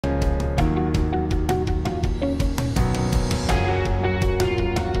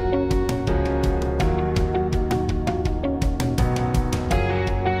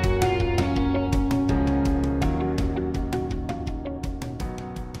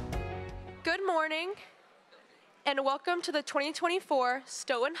Good morning, and welcome to the 2024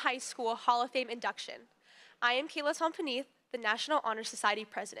 Stoughton High School Hall of Fame induction. I am Kayla Tompanith, the National Honor Society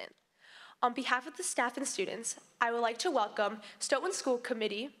President. On behalf of the staff and students, I would like to welcome Stoughton School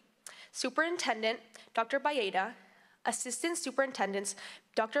Committee, Superintendent Dr. Baeta, Assistant Superintendents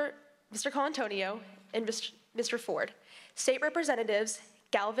Mr. Colantonio and Mr. Ford, State Representatives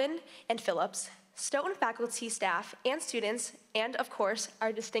Galvin and Phillips, Stoughton faculty, staff, and students, and of course,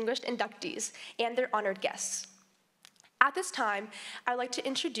 our distinguished inductees and their honored guests. At this time, I'd like to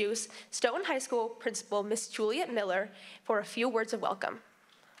introduce Stoughton High School Principal Ms. Juliet Miller for a few words of welcome.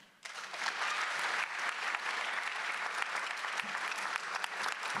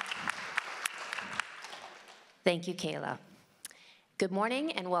 Thank you, Kayla. Good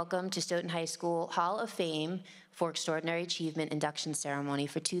morning and welcome to Stoughton High School Hall of Fame for Extraordinary Achievement Induction Ceremony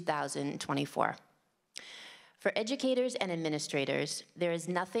for 2024. For educators and administrators, there is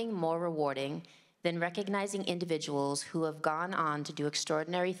nothing more rewarding than recognizing individuals who have gone on to do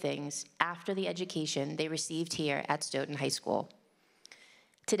extraordinary things after the education they received here at Stoughton High School.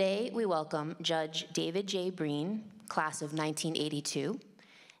 Today, we welcome Judge David J. BREEN, class of 1982,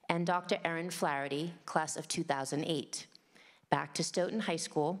 and Dr. ERIN FLAHERTY, class of 2008, back to Stoughton High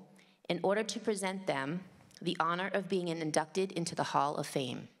School in order to present them the honor of being inducted into the Hall of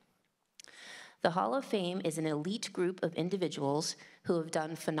Fame. The Hall of Fame is an elite group of individuals who have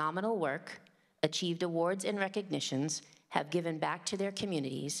done phenomenal work, achieved awards and recognitions, have given back to their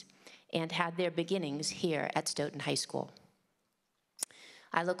communities, and had their beginnings here at Stoughton High School.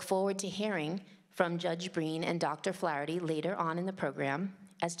 I look forward to hearing from Judge BREEN and Dr. FLAHERTY later on in the program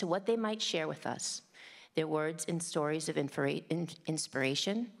as to what they might share with us, their words and stories of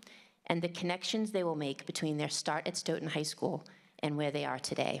inspiration, and the connections they will make between their start at Stoughton High School and where they are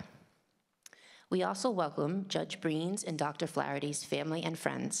today. We also welcome Judge BREEN's and Dr. FLAHERTY's family and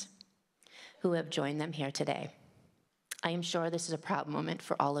friends who have joined them here today. I am sure this is a proud moment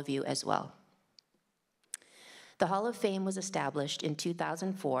for all of you as well. The Hall of Fame was established in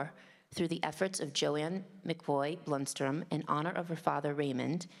 2004 through the efforts of Joanne McVoy Blundstrom in honor of her father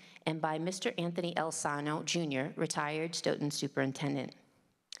Raymond, and by Mr. Anthony L. Sano, Jr., retired Stoughton superintendent.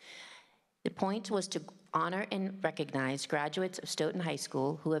 The point was to honor and recognize graduates of Stoughton High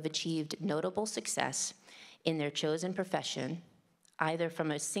School who have achieved notable success in their chosen profession, either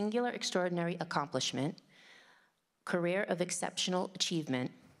from a singular extraordinary accomplishment, career of exceptional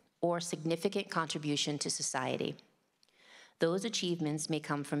achievement, or significant contribution to society. Those achievements may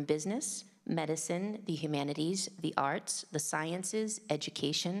come from business, medicine, the humanities, the arts, the sciences,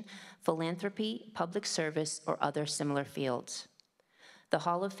 education, philanthropy, public service, or other similar fields. The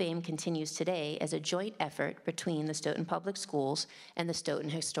Hall of Fame continues today as a joint effort between the Stoughton Public Schools and the Stoughton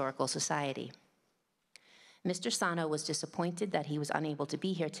Historical Society. Mr. Sano was disappointed that he was unable to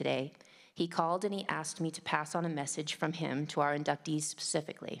be here today. He called and he asked me to pass on a message from him to our inductees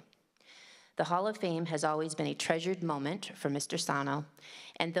specifically. The Hall of Fame has always been a treasured moment for Mr. Sano,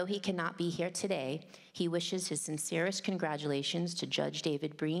 and though he cannot be here today, he wishes his sincerest congratulations to Judge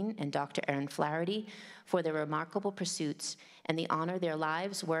David BREEN and Dr. ERIN FLAHERTY for their remarkable pursuits and the honor their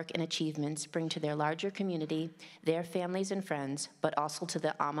lives, work, and achievements bring to their larger community, their families and friends, but also to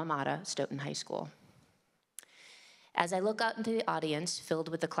the alma mater, Stoughton High School. As I look out into the audience filled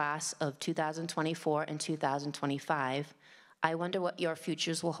with the class of 2024 and 2025, I wonder what your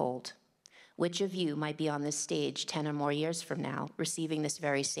futures will hold. Which of you might be on this stage 10 or more years from now, receiving this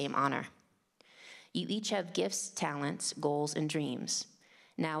very same honor? You each have gifts, talents, goals, and dreams.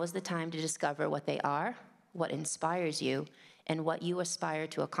 Now is the time to discover what they are, what inspires you, and what you aspire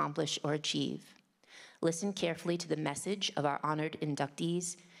to accomplish or achieve. Listen carefully to the message of our honored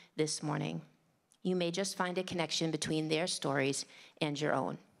inductees this morning. You may just find a connection between their stories and your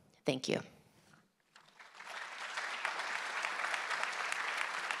own. Thank you.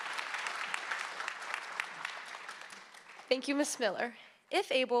 Thank you, Ms. Miller. If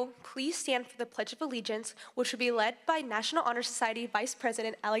able, please stand for the Pledge of Allegiance, which will be led by National Honor Society Vice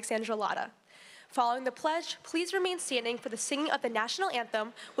President Alexandra Latta. Following the pledge, please remain standing for the singing of the national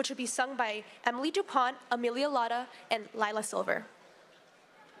anthem, which will be sung by Emily DuPont, Amelia Latta, and Lila Silver.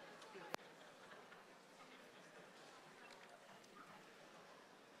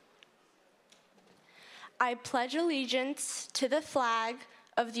 I pledge allegiance to the flag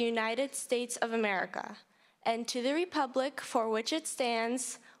of the United States of America and to the republic for which it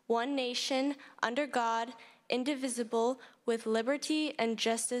stands, one nation, under God, indivisible, with liberty and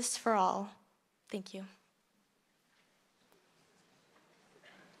justice for all. Thank you.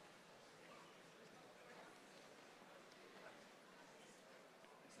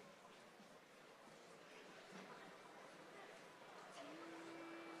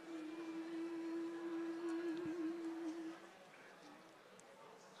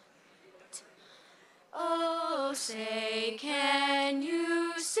 say, can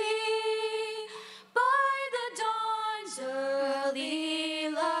you see by the dawn's early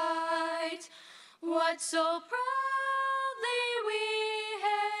light what so proudly we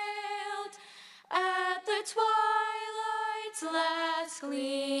hailed at the twilight's last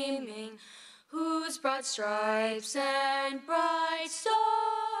gleaming, whose broad stripes and bright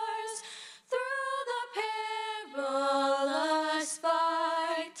stars through the perilous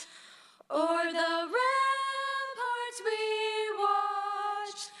fight o'er the ramparts we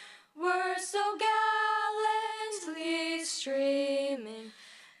watched were so gallantly streaming,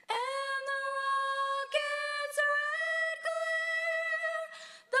 and the rocket's red glare,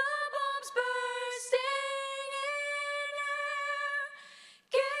 the bombs bursting in air,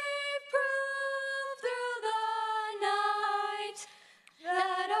 gave proof through the night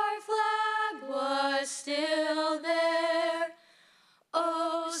that our flag was still there.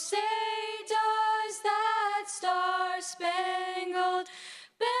 Oh, say does that star-spangled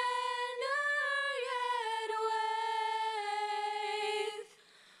banner yet wave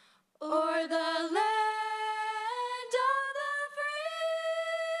o'er the land of the free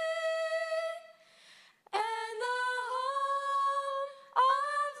and the home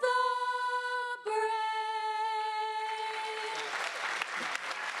of the brave?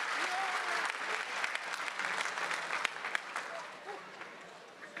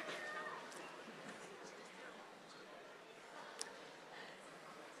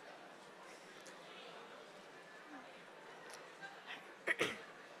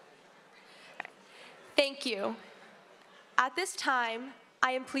 Thank you. At this time,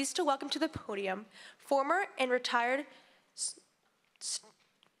 I am pleased to welcome to the podium former and retired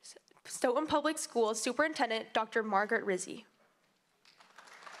Stoughton Public Schools Superintendent Dr. Margaret Rizzi.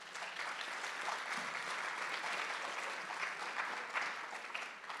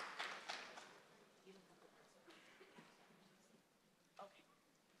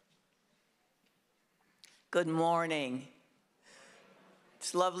 Good morning.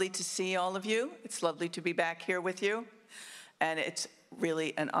 It's lovely to see all of you. It's lovely to be back here with you. And it's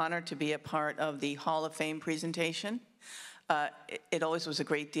really an honor to be a part of the Hall of Fame presentation. It always was a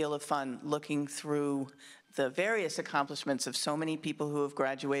great deal of fun looking through the various accomplishments of so many people who have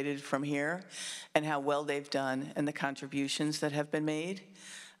graduated from here and how well they've done and the contributions that have been made.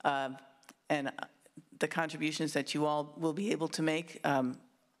 And the contributions that you all will be able to make,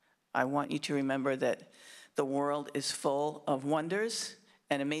 I want you to remember that the world is full of wonders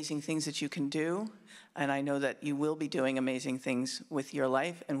and amazing things that you can do, and I know that you will be doing amazing things with your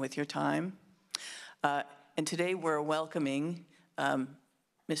life and with your time. And today we're welcoming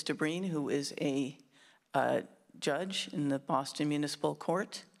Mr. BREEN, who is a judge in the Boston Municipal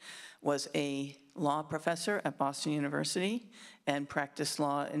Court, was a law professor at Boston University, and practiced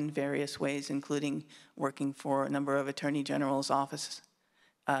law in various ways, including working for a number of Attorney General's offices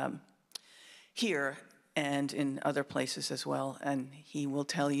here and in other places as well. And he will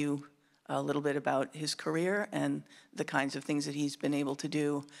tell you a little bit about his career and the kinds of things that he's been able to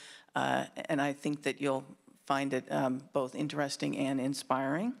do. And I think that you'll find it both interesting and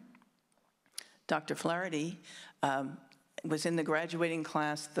inspiring. Dr. FLAHERTY was in the graduating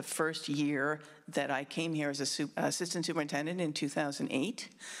class the first year that I came here as an assistant superintendent in 2008.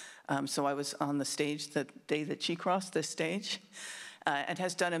 So I was on the stage the day that she crossed this stage. And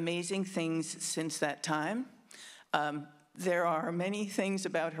has done amazing things since that time. There are many things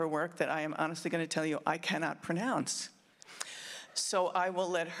about her work that I am honestly going to tell you I cannot pronounce. So I will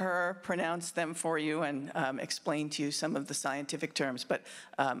let her pronounce them for you and explain to you some of the scientific terms. But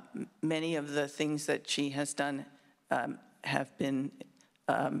many of the things that she has done have been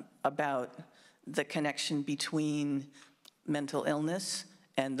about the connection between mental illness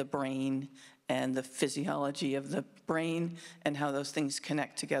and the brain and the physiology of the brain and how those things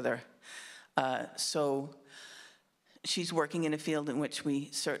connect together. So she's working in a field in which we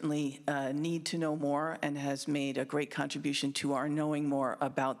certainly need to know more, and has made a great contribution to our knowing more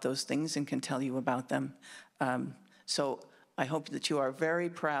about those things and can tell you about them. So I hope that you are very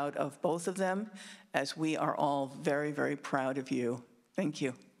proud of both of them, as we are all very, very proud of you. Thank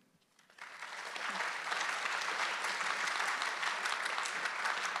you.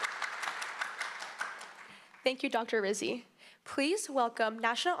 Thank you, Dr. Rizzi. Please welcome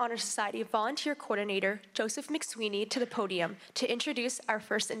National Honor Society Volunteer Coordinator Joseph McSweeney to the podium to introduce our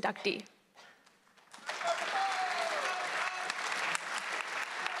first inductee.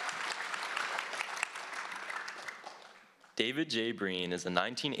 David J. BREEN is a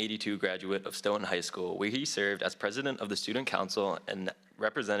 1982 graduate of Stoughton High School, where he served as president of the Student Council and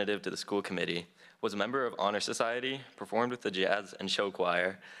representative to the school committee, was a member of Honor Society, performed with the jazz and show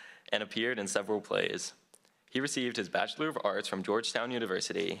choir, and appeared in several plays. He received his Bachelor of Arts from Georgetown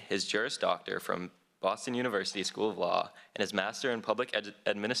University, his Juris Doctor from Boston University School of Law, and his Master in Public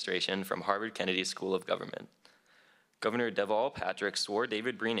Administration from Harvard Kennedy School of Government. Governor Deval Patrick swore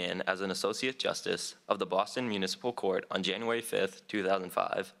David BREEN in as an Associate Justice of the Boston Municipal Court on January 5,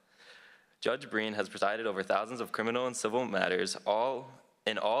 2005. Judge BREEN has presided over thousands of criminal and civil matters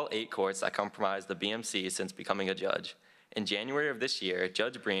in all 8 courts that comprise the BMC since becoming a judge. In January of this year,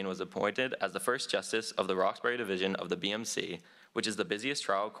 Judge BREEN was appointed as the first justice of the Roxbury Division of the BMC, which is the busiest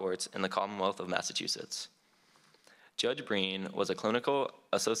trial courts in the Commonwealth of Massachusetts. Judge BREEN was a clinical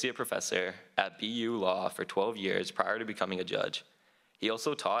associate professor at BU Law for 12 years prior to becoming a judge. He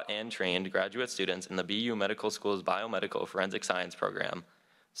also taught and trained graduate students in the BU Medical School's Biomedical Forensic Science program.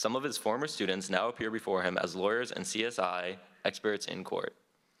 Some of his former students now appear before him as lawyers and CSI experts in court.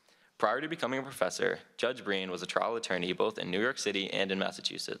 Prior to becoming a professor, Judge BREEN was a trial attorney both in New York City and in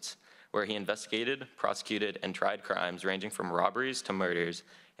Massachusetts, where he investigated, prosecuted, and tried crimes ranging from robberies to murders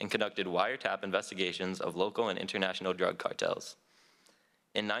and conducted wiretap investigations of local and international drug cartels.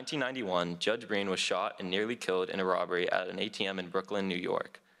 In 1991, Judge BREEN was shot and nearly killed in a robbery at an ATM in Brooklyn, New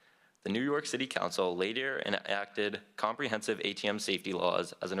York. The New York City Council later enacted comprehensive ATM safety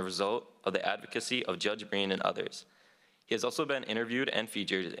laws as a result of the advocacy of Judge BREEN and others. He has also been interviewed and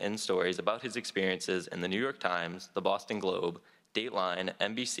featured in stories about his experiences in the New York Times, the Boston Globe, Dateline,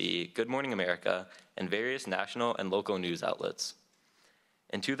 NBC, Good Morning America, and various national and local news outlets.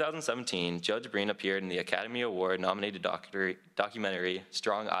 In 2017, Judge BREEN appeared in the Academy Award-nominated documentary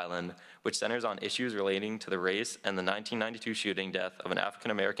Strong Island, which centers on issues relating to the race and the 1992 shooting death of an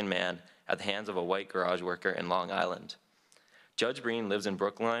African-American man at the hands of a white garage worker in Long Island. Judge BREEN lives in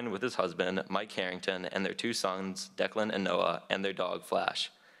Brookline with his husband, Mike Harrington, and their 2 sons, Declan and Noah, and their dog,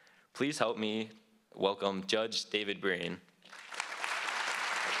 Flash. Please help me welcome Judge David BREEN.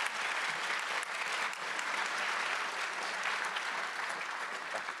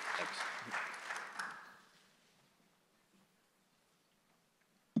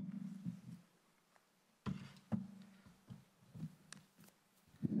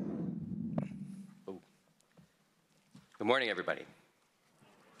 Good morning, everybody.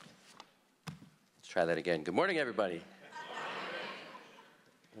 Let's try that again. Good morning, everybody.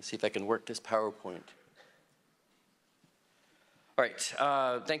 Let's see if I can work this PowerPoint. All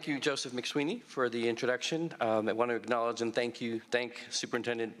right, thank you, Joseph McSweeney, for the introduction. I want to acknowledge and thank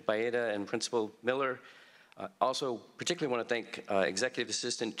Superintendent Baeta and Principal Miller. Also, particularly want to thank Executive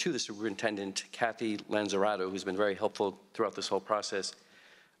Assistant to the Superintendent, Kathy Lanzarato, who's been very helpful throughout this whole process.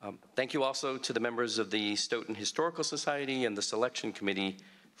 Thank you also to the members of the Stoughton Historical Society and the Selection Committee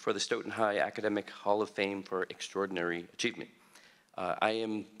for the Stoughton High Academic Hall of Fame for Extraordinary Achievement. I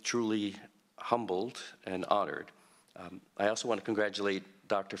am truly humbled and honored. I also want to congratulate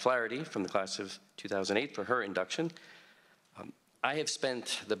Dr. FLAHERTY from the class of 2008 for her induction. I have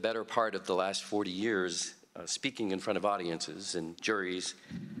spent the better part of the last 40 years speaking in front of audiences and juries,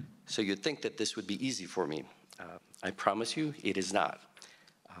 so you'd think that this would be easy for me. I promise you, it is not.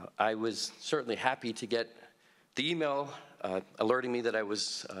 I was certainly happy to get the email alerting me that I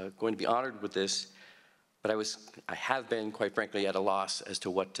was going to be honored with this, but I have been, quite frankly, at a loss as to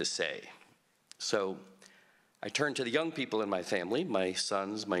what to say. So I turned to the young people in my family, my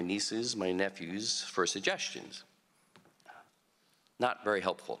sons, my nieces, my nephews, for suggestions. Not very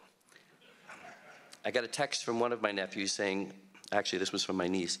helpful. I got a text from one of my nephews saying, actually this was from my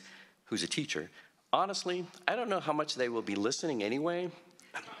niece, who's a teacher, honestly, I don't know how much they will be listening anyway.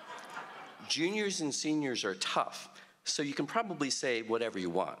 Juniors and seniors are tough, so you can probably say whatever you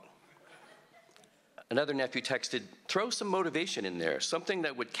want. Another nephew texted, throw some motivation in there. Something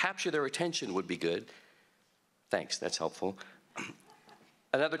that would capture their attention would be good. Thanks, that's helpful.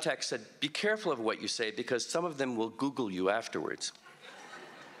 Another text said, be careful of what you say because some of them will Google you afterwards.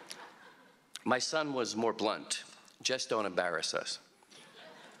 My son was more blunt. Just don't embarrass us.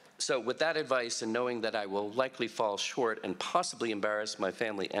 So with that advice and knowing that I will likely fall short and possibly embarrass my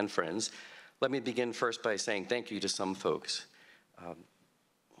family and friends, let me begin first by saying thank you to some folks.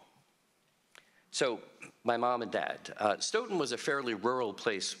 So my mom and dad. Stoughton was a fairly rural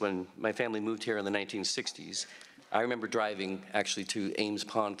place when my family moved here in the 1960s. I remember driving actually to Ames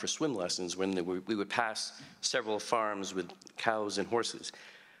Pond for swim lessons when we would pass several farms with cows and horses.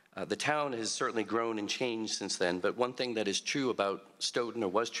 The town has certainly grown and changed since then, but one thing that is true about Stoughton, or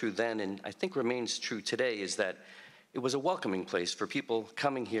was true then, and I think remains true today, is that it was a welcoming place for people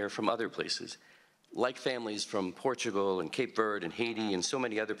coming here from other places. Like families from Portugal and Cape Verde and Haiti and so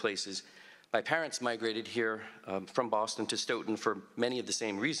many other places, my parents migrated here from Boston to Stoughton for many of the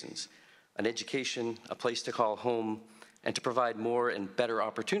same reasons. An education, a place to call home, and to provide more and better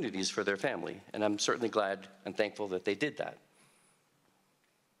opportunities for their family. And I'm certainly glad and thankful that they did that.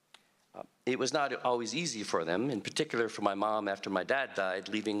 It was not always easy for them, in particular for my mom after my dad died,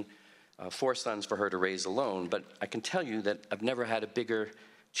 leaving 4 sons for her to raise alone. But I can tell you that I've never had a bigger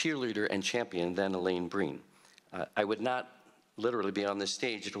cheerleader and champion than Elaine BREEN. I would not literally be on this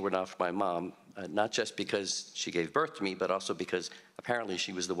stage if it were not for my mom, not just because she gave birth to me, but also because apparently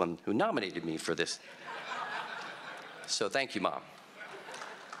she was the one who nominated me for this. So thank you, Mom.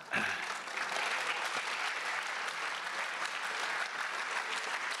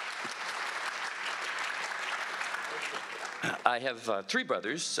 I have 3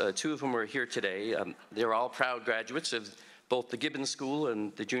 brothers, 2 of whom are here today. They're all proud graduates of both the Gibbons School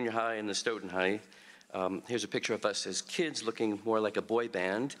and the junior high and the Stoughton High. Here's a picture of us as kids looking more like a boy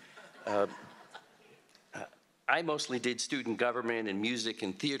band. I mostly did student government and music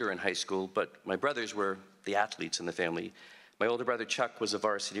and theater in high school, but my brothers were the athletes in the family. My older brother Chuck was a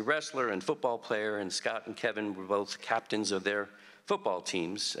varsity wrestler and football player, and Scott and Kevin were both captains of their football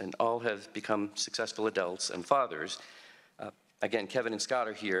teams, and all have become successful adults and fathers. Again, Kevin and Scott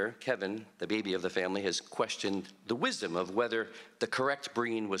are here. Kevin, the baby of the family, has questioned the wisdom of whether the correct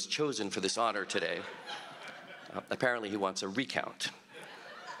BREEN was chosen for this honor today. Apparently, he wants a recount.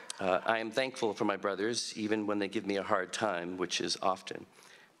 I am thankful for my brothers, even when they give me a hard time, which is often.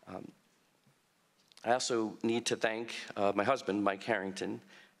 I also need to thank my husband, Mike Harrington,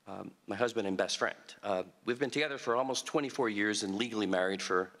 my husband and best friend. We've been together for almost 24 years and legally married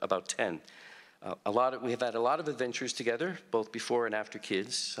for about 10. We have had a lot of adventures together, both before and after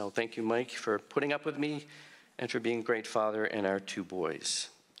kids. So thank you, Mike, for putting up with me and for being a great father and our 2 boys,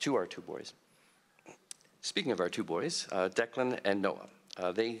 to our 2 boys. Speaking of our 2 boys, Declan and Noah,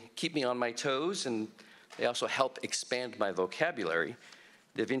 they keep me on my toes, and they also help expand my vocabulary.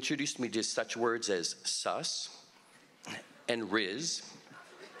 They've introduced me to such words as sus and riz.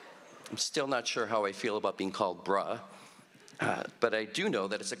 I'm still not sure how I feel about being called bruh. But I do know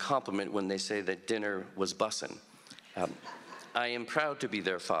that it's a compliment when they say that dinner was bussin'. I am proud to be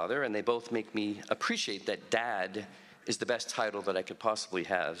their father, and they both make me appreciate that dad is the best title that I could possibly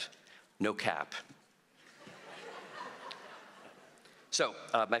have. No cap. So,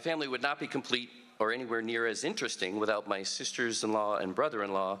 my family would not be complete or anywhere near as interesting without my sisters-in-law and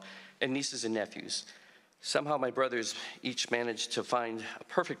brother-in-law and nieces and nephews. Somehow my brothers each managed to find a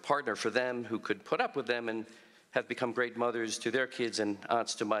perfect partner for them who could put up with them and have become great mothers to their kids and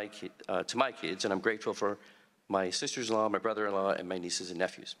aunts to my kids, and I'm grateful for my sisters-in-law, my brother-in-law, and my nieces and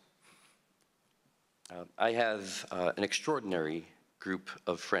nephews. I have an extraordinary group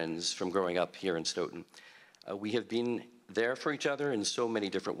of friends from growing up here in Stoughton. We have been there for each other in so many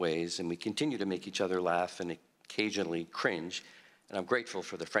different ways, and we continue to make each other laugh and occasionally cringe, and I'm grateful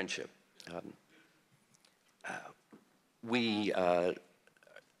for the friendship. We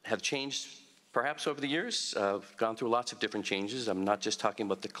have changed perhaps over the years. I've gone through lots of different changes. I'm not just talking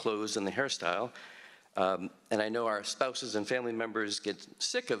about the clothes and the hairstyle. And I know our spouses and family members get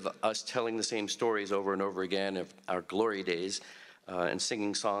sick of us telling the same stories over and over again of our glory days and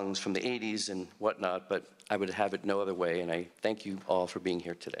singing songs from the 80s and whatnot, but I would have it no other way, and I thank you all for being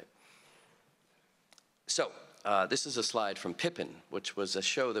here today. So, this is a slide from Pippin, which was a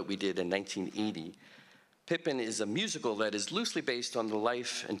show that we did in 1980. Pippin is a musical that is loosely based on the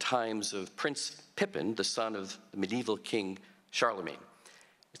life and times of Prince Pippin, the son of the medieval king Charlemagne.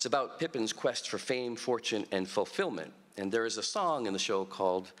 It's about Pippin's quest for fame, fortune, and fulfillment. And there is a song in the show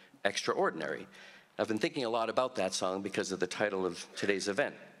called Extraordinary. I've been thinking a lot about that song because of the title of today's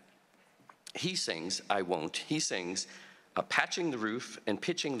event. He sings, I won't, he sings, patching the roof and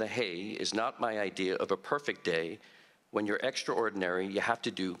pitching the hay is not my idea of a perfect day. When you're extraordinary, you have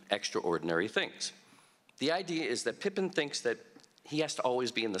to do extraordinary things. The idea is that Pippin thinks that he has to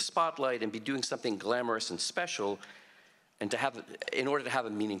always be in the spotlight and be doing something glamorous and special and in order to have a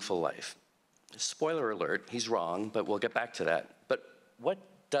meaningful life. Spoiler alert, he's wrong, but we'll get back to that. But what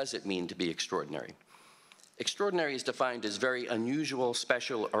does it mean to be extraordinary? Extraordinary is defined as very unusual,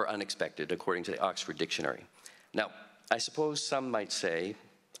 special, or unexpected, according to the Oxford Dictionary. Now, I suppose some might say,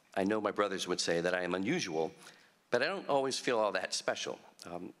 I know my brothers would say that I am unusual, but I don't always feel all that special.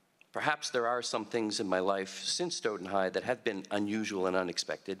 Perhaps there are some things in my life since Stoughton High that have been unusual and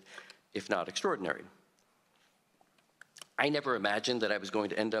unexpected, if not extraordinary. I never imagined that I was going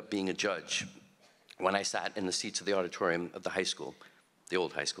to end up being a judge when I sat in the seats of the auditorium of the high school, the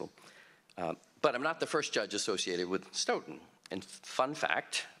old high school. But I'm not the first judge associated with Stoughton. And fun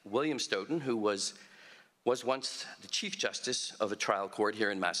fact, William Stoughton, who was once the Chief Justice of a trial court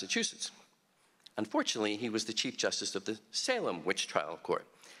here in Massachusetts. Unfortunately, he was the Chief Justice of the Salem Witch Trial Court.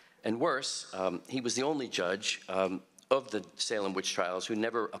 And worse, he was the only judge of the Salem witch trials who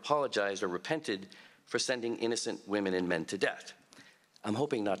never apologized or repented for sending innocent women and men to death. I'm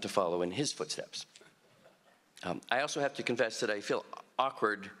hoping not to follow in his footsteps. I also have to confess that I feel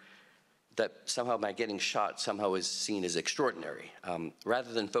awkward that somehow my getting shot somehow is seen as extraordinary.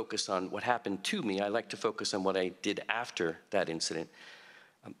 Rather than focus on what happened to me, I like to focus on what I did after that incident.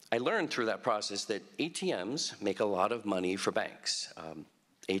 I learned through that process that ATMs make a lot of money for banks.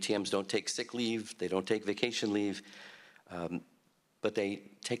 ATMs don't take sick leave, they don't take vacation leave, but they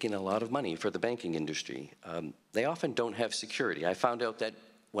take in a lot of money for the banking industry. They often don't have security. I found out that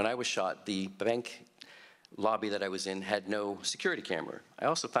when I was shot, the bank lobby that I was in had no security camera. I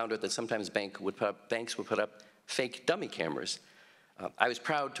also found out that sometimes banks would put up fake dummy cameras. I was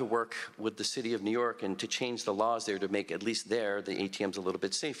proud to work with the city of New York and to change the laws there to make at least there the ATMs a little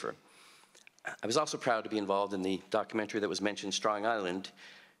bit safer. I was also proud to be involved in the documentary that was mentioned, Strong Island,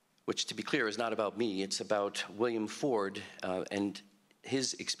 which, to be clear, is not about me. It's about William Ford and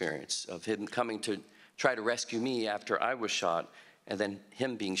his experience of him coming to try to rescue me after I was shot, and then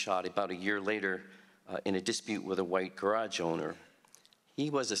him being shot about a year later in a dispute with a white garage owner.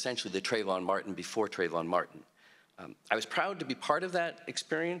 He was essentially the Trayvon Martin before Trayvon Martin. I was proud to be part of that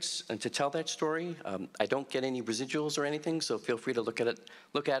experience and to tell that story. I don't get any residuals or anything, so feel free to look at it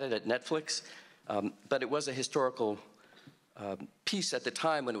at Netflix. But it was a historical piece at the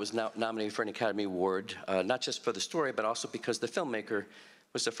time when it was nominated for an Academy Award, not just for the story, but also because the filmmaker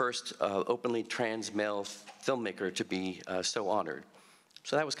was the first openly trans male filmmaker to be so honored.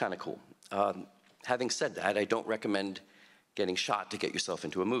 So that was kind of cool. Having said that, I don't recommend getting shot to get yourself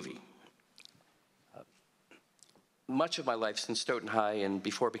into a movie. Much of my life since Stoughton High and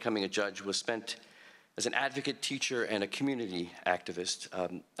before becoming a judge was spent as an advocate, teacher, and a community activist.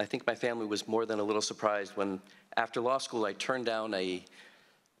 I think my family was more than a little surprised when, after law school, I turned down a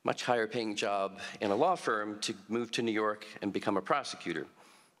much higher paying job in a law firm to move to New York and become a prosecutor.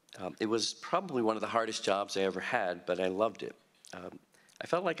 It was probably one of the hardest jobs I ever had, but I loved it. I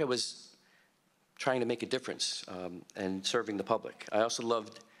felt like I was trying to make a difference and serving the public. I also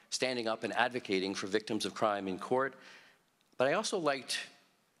loved standing up and advocating for victims of crime in court, but I also liked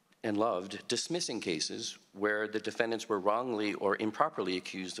and loved dismissing cases where the defendants were wrongly or improperly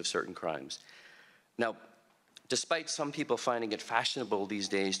accused of certain crimes. Now, despite some people finding it fashionable these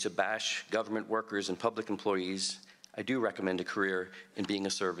days to bash government workers and public employees, I do recommend a career in being a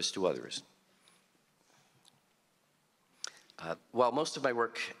service to others. While most of my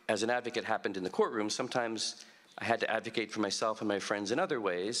work as an advocate happened in the courtroom, sometimes I had to advocate for myself and my friends in other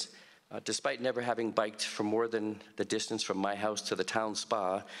ways. Despite never having biked for more than the distance from my house to the town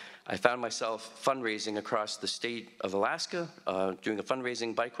spa, I found myself fundraising across the state of Alaska, doing a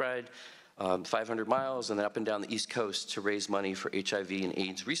fundraising bike ride, 500 miles, and then up and down the East Coast to raise money for HIV and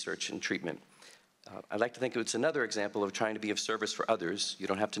AIDS research and treatment. I'd like to think it's another example of trying to be of service for others. You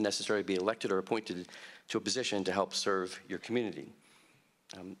don't have to necessarily be elected or appointed to a position to help serve your community.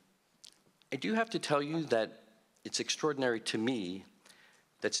 I do have to tell you that it's extraordinary to me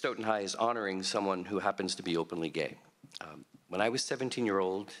that Stoughton High is honoring someone who happens to be openly gay. When I was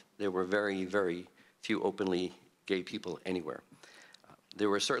 17-year-old, there were very, very few openly gay people anywhere. There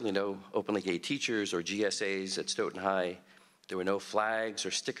were certainly no openly gay teachers or GSAs at Stoughton High. There were no flags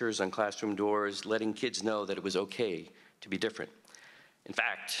or stickers on classroom doors letting kids know that it was okay to be different. In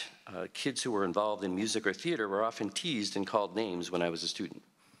fact, kids who were involved in music or theater were often teased and called names when I was a student.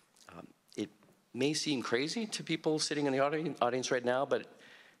 It may seem crazy to people sitting in the audience right now, but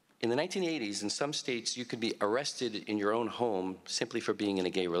in the 1980s, in some states, you could be arrested in your own home simply for being in a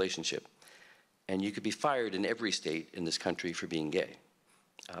gay relationship. And you could be fired in every state in this country for being gay.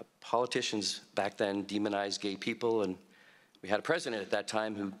 Politicians back then demonized gay people, and we had a president at that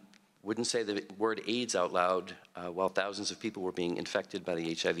time who wouldn't say the word AIDS out loud while thousands of people were being infected by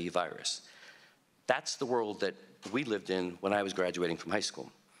the HIV virus. That's the world that we lived in when I was graduating from high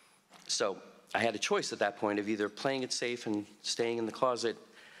school. So I had a choice at that point of either playing it safe and staying in the closet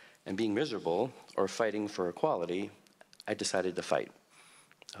and being miserable or fighting for equality. I decided to fight.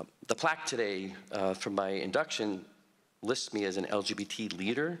 The plaque today for my induction lists me as an LGBT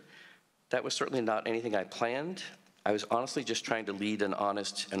leader. That was certainly not anything I planned. I was honestly just trying to lead an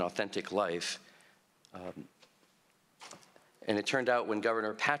honest and authentic life. And it turned out when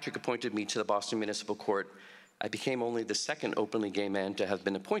Governor Patrick appointed me to the Boston Municipal Court, I became only the second openly gay man to have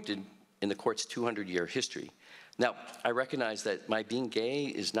been appointed in the court's 200-year history. Now, I recognize that my being gay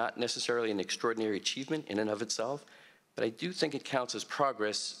is not necessarily an extraordinary achievement in and of itself, but I do think it counts as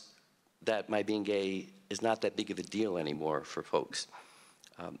progress that my being gay is not that big of a deal anymore for folks.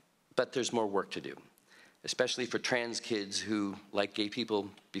 But there's more work to do, especially for trans kids who, like gay people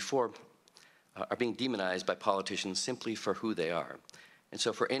before are being demonized by politicians simply for who they are. And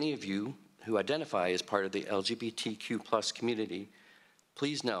so for any of you who identify as part of the LGBTQ+ community,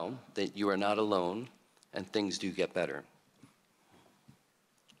 please know that you are not alone and things do get better.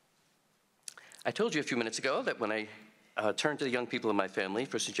 I told you a few minutes ago that when I turned to the young people in my family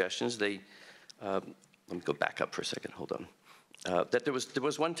for suggestions, let me go back up for a second, hold on. That there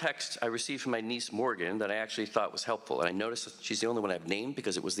was one text I received from my niece Morgan that I actually thought was helpful, and I noticed that she's the only one I've named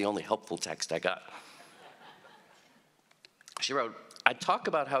because it was the only helpful text I got. She wrote, "I talk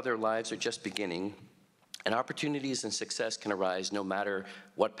about how their lives are just beginning, and opportunities and success can arise no matter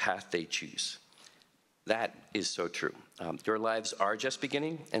what path they choose." That is so true. Your lives are just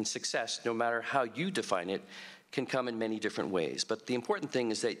beginning, and success, no matter how you define it, can come in many different ways. But the important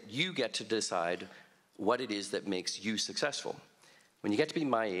thing is that you get to decide what it is that makes you successful. When you get to be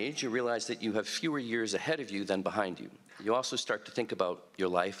my age, you realize that you have fewer years ahead of you than behind you. You also start to think about your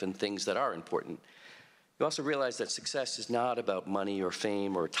life and things that are important. You also realize that success is not about money or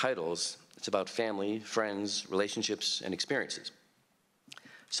fame or titles. It's about family, friends, relationships, and experiences.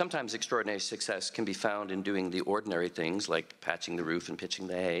 Sometimes extraordinary success can be found in doing the ordinary things like patching the roof and pitching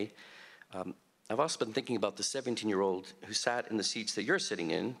the hay. I've also been thinking about the 17-year-old who sat in the seats that you're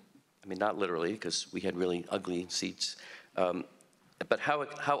sitting in. I mean, not literally, because we had really ugly seats, but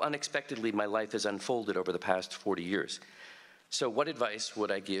how unexpectedly my life has unfolded over the past 40 years. So what advice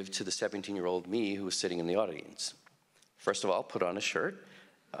would I give to the 17-year-old me who was sitting in the audience? First of all, put on a shirt,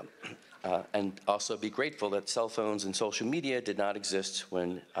 and also be grateful that cell phones and social media did not exist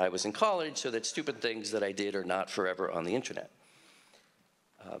when I was in college, so that stupid things that I did are not forever on the internet.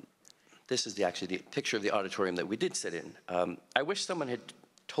 This is actually the picture of the auditorium that we did sit in. I wish someone had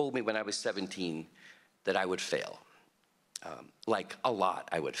told me when I was 17 that I would fail. Like a lot,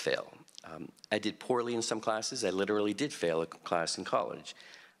 I would fail. I did poorly in some classes. I literally did fail a class in college.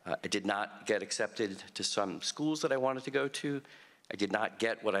 I did not get accepted to some schools that I wanted to go to. I did not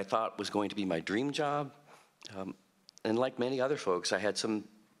get what I thought was going to be my dream job. And like many other folks, I had some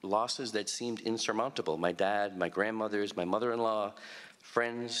losses that seemed insurmountable. My dad, my grandmothers, my mother-in-law,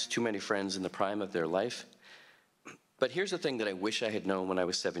 friends, too many friends in the prime of their life. But here's the thing that I wish I had known when I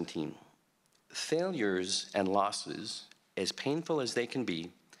was 17. Failures and losses, as painful as they can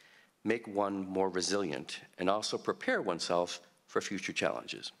be, make one more resilient and also prepare oneself for future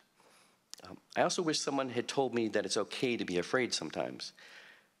challenges. I also wish someone had told me that it's okay to be afraid sometimes.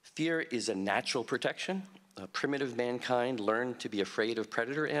 Fear is a natural protection. Primitive mankind learned to be afraid of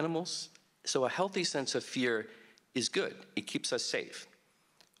predator animals, so a healthy sense of fear is good. It keeps us safe.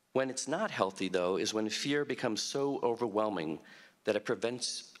 When it's not healthy, though, is when fear becomes so overwhelming that it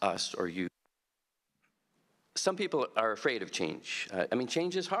prevents us or you. Some people are afraid of change.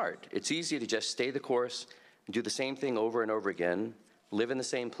 Change is hard. It's easy to just stay the course, do the same thing over and over again, live in the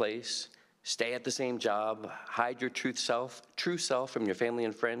same place, stay at the same job, hide your true self from your family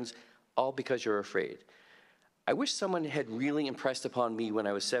and friends, all because you're afraid. I wish someone had really impressed upon me when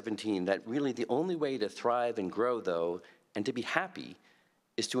I was 17 that really the only way to thrive and grow, though, and to be happy,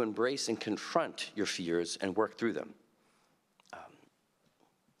 is to embrace and confront your fears and work through them.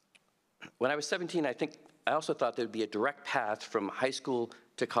 When I was 17, I also thought there would be a direct path from high school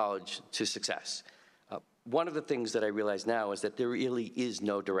to college to success. One of the things that I realize now is that there really is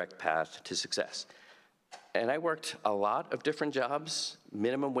no direct path to success. And I worked a lot of different jobs,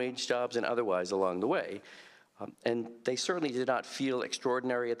 minimum wage jobs and otherwise along the way. And they certainly did not feel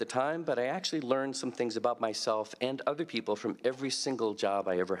extraordinary at the time, but I actually learned some things about myself and other people from every single job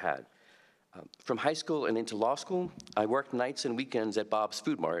I ever had. From high school and into law school, I worked nights and weekends at Bob's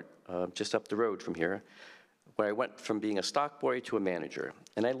Food Mart, just up the road from here, where I went from being a stock boy to a manager.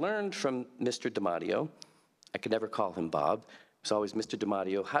 And I learned from Mr. DiMatteo, I could never call him Bob, it was always Mr.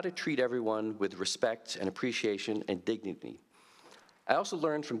 DiMatteo, how to treat everyone with respect and appreciation and dignity. I also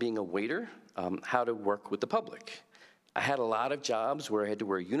learned from being a waiter how to work with the public. I had a lot of jobs where I had to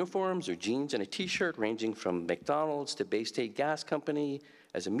wear uniforms or jeans and a t-shirt, ranging from McDonald's to Bay State Gas Company,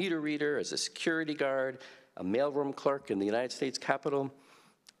 as a meter reader, as a security guard, a mailroom clerk in the United States Capitol.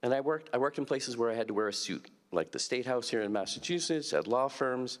 And I worked in places where I had to wear a suit, like the State House here in Massachusetts, at law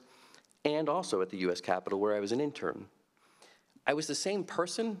firms, and also at the US Capitol where I was an intern. I was the same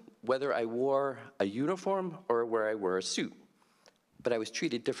person whether I wore a uniform or where I wore a suit, but I was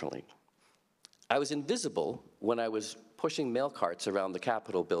treated differently. I was invisible when I was pushing mail carts around the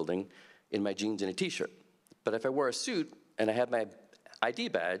Capitol building in my jeans and a t-shirt. But if I wore a suit and I had my ID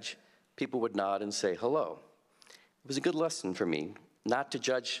badge, people would nod and say hello. It was a good lesson for me not to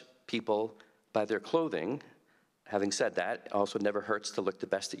judge people by their clothing. Having said that, it also never hurts to look the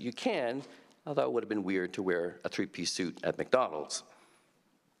best that you can, although it would have been weird to wear a three-piece suit at McDonald's.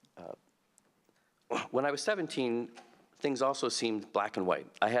 When I was 17, things also seemed black and white.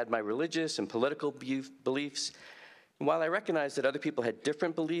 I had my religious and political beliefs, and while I recognized that other people had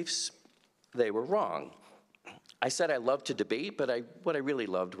different beliefs, they were wrong. I said I loved to debate, but what I really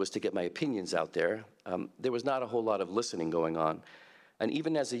loved was to get my opinions out there. There was not a whole lot of listening going on. And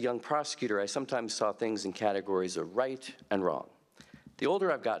even as a young prosecutor, I sometimes saw things in categories of right and wrong. The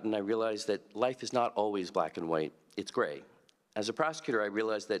older I've gotten, I realized that life is not always black and white, it's gray. As a prosecutor, I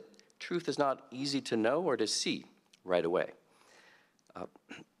realized that truth is not easy to know or to see right away.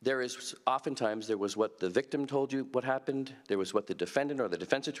 Oftentimes there was what the victim told you what happened, there was what the defendant or the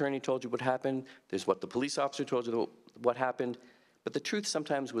defense attorney told you what happened, there's what the police officer told you what happened, but the truth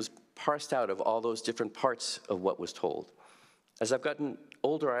sometimes was parsed out of all those different parts of what was told. As I've gotten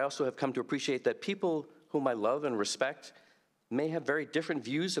older, I also have come to appreciate that people whom I love and respect may have very different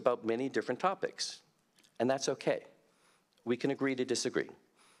views about many different topics, and that's okay. We can agree to disagree.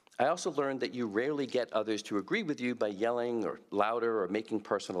 I also learned that you rarely get others to agree with you by yelling or louder or making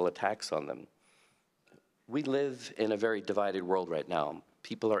personal attacks on them. We live in a very divided world right now.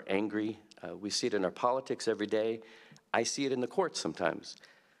 People are angry. We see it in our politics every day. I see it in the courts sometimes.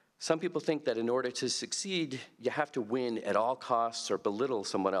 Some people think that in order to succeed, you have to win at all costs or belittle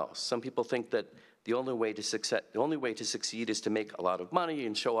someone else. Some people think that the only way to succeed is to make a lot of money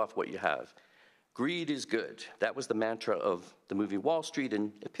and show off what you have. Greed is good. That was the mantra of the movie Wall Street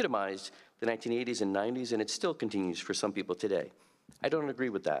and epitomized the 1980s and 90s, and it still continues for some people today. I don't agree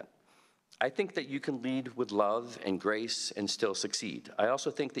with that. I think that you can lead with love and grace and still succeed. I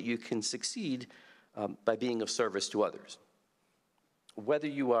also think that you can succeed by being of service to others. Whether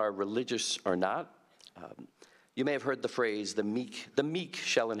you are religious or not, you may have heard the phrase, the meek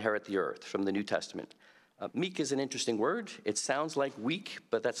shall inherit the earth, from the New Testament. Meek is an interesting word. It sounds like weak,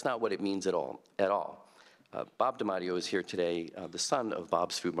 but that's not what it means at all. Bob DiMatteo is here today, the son of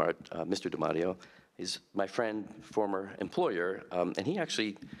Bob's Food Mart, Mr. DiMatteo. He's my friend, former employer, and he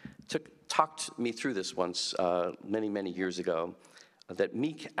actually talked me through this once many, many years ago, that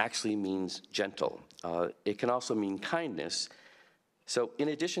meek actually means gentle. It can also mean kindness. So in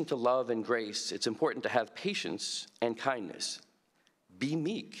addition to love and grace, it's important to have patience and kindness. Be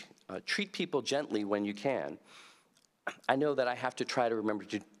meek. Treat people gently when you can. I know that I have to try to remember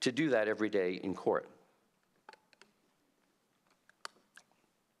to do that every day in court.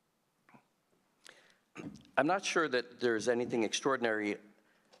 I'm not sure that there is anything extraordinary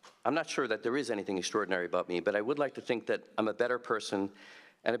about me, but I would like to think that I'm a better person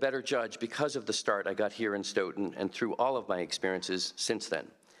and a better judge because of the start I got here in Stoughton and through all of my experiences since then.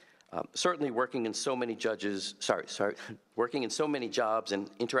 Certainly working in so many working in so many jobs and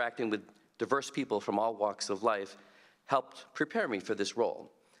interacting with diverse people from all walks of life helped prepare me for this role.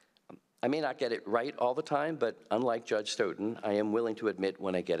 I may not get it right all the time, but unlike Judge Stoughton, I am willing to admit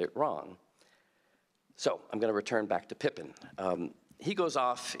when I get it wrong. So I'm going to return back to Pippin. He goes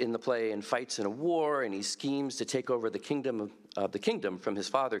off in the play and fights in a war, and he schemes to take over the kingdom from his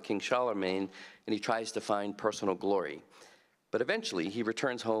father, King Charlemagne, and he tries to find personal glory. But eventually, he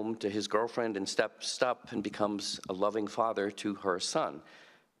returns home to his girlfriend and steps up and becomes a loving father to her son.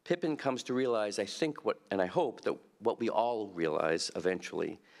 Pippin comes to realize, I think, and I hope, that what we all realize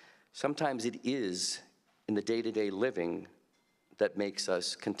eventually. Sometimes it is in the day-to-day living that makes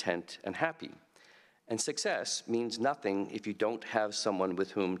us content and happy. And success means nothing if you don't have someone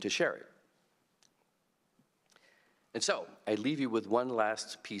with whom to share it. And so, I leave you with one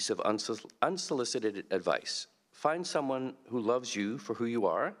last piece of unsolicited advice. Find someone who loves you for who you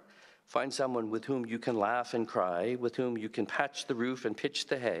are. Find someone with whom you can laugh and cry, with whom you can patch the roof and pitch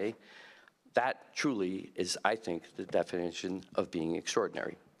the hay. That truly is, I think, the definition of being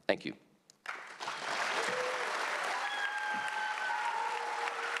extraordinary. Thank you.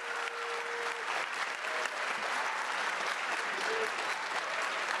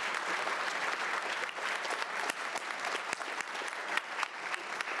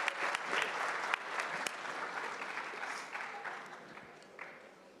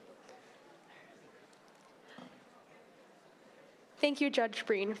 Thank you, Judge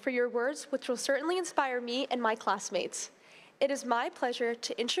Breen, for your words, which will certainly inspire me and my classmates. It is my pleasure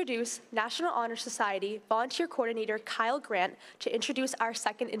to introduce National Honor Society Volunteer Coordinator Kyle Grant to introduce our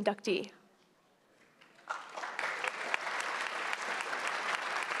second inductee.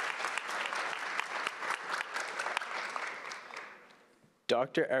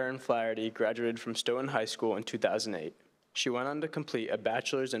 Dr. ERIN FLAHERTY graduated from Stoughton High School in 2008. She went on to complete a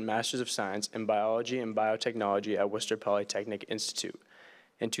Bachelor's and Master's of Science in Biology and Biotechnology at Worcester Polytechnic Institute.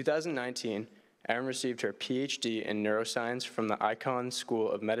 In 2019, ERIN received her PhD in Neuroscience from the Icahn School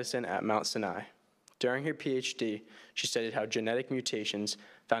of Medicine at Mount Sinai. During her PhD, she studied how genetic mutations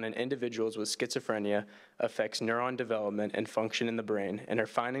found in individuals with schizophrenia affects neuron development and function in the brain, and her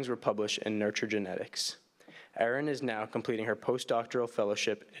findings were published in Nurture Genetics. ERIN is now completing her postdoctoral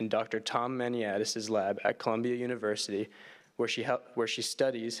fellowship in Dr. Tom Maniatis' lab at Columbia University, where she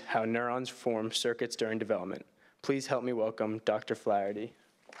studies how neurons form circuits during development. Please help me welcome Dr. FLAHERTY.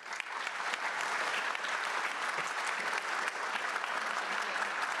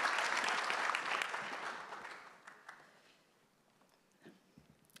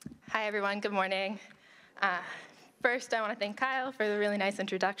 Hi, everyone. Good morning. First, I want to thank Kyle for the really nice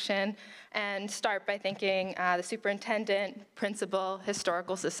introduction and start by thanking the superintendent, principal,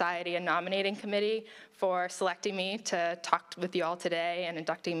 historical society, and nominating committee for selecting me to talk with you all today and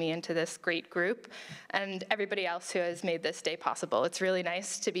inducting me into this great group, and everybody else who has made this day possible. It's really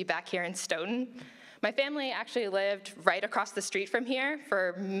nice to be back here in Stoughton. My family actually lived right across the street from here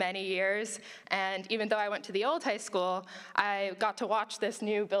for many years, and even though I went to the old high school, I got to watch this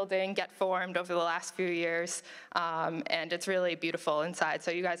new building get formed over the last few years, and it's really beautiful inside,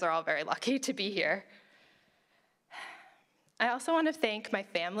 so you guys are all very lucky to be here. I also want to thank my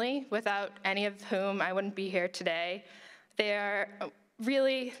family, without any of whom I wouldn't be here today. They are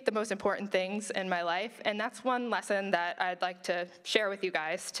really the most important things in my life, and that's one lesson that I'd like to share with you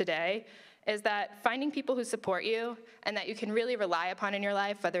guys today, is that finding people who support you and that you can really rely upon in your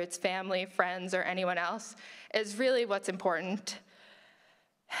life, whether it's family, friends, or anyone else, is really what's important.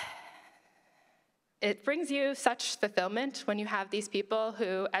 It brings you such fulfillment when you have these people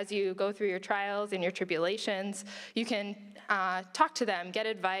who, as you go through your trials and your tribulations, you can talk to them, get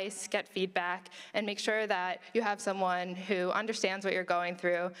advice, get feedback, and make sure that you have someone who understands what you're going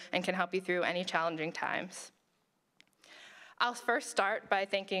through and can help you through any challenging times. I'll first start by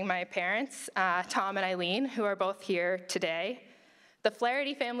thanking my parents, Tom and Eileen, who are both here today. The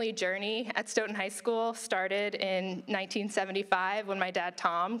FLAHERTY family journey at Stoughton High School started in 1975 when my dad,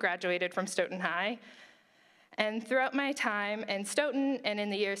 Tom, graduated from Stoughton High. And throughout my time in Stoughton and in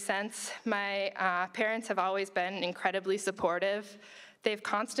the years since, my parents have always been incredibly supportive. They've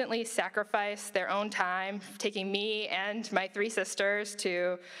constantly sacrificed their own time, taking me and my three sisters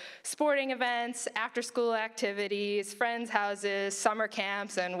to sporting events, after-school activities, friends' houses, summer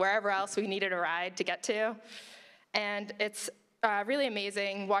camps, and wherever else we needed a ride to get to. And it's really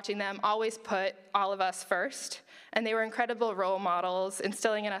amazing watching them always put all of us first. And they were incredible role models,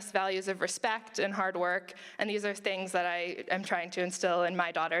 instilling in us values of respect and hard work. And these are things that I am trying to instill in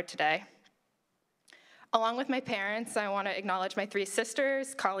my daughter today. Along with my parents, I want to acknowledge my three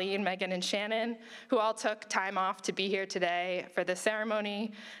sisters, Colleen, Megan, and Shannon, who all took time off to be here today for this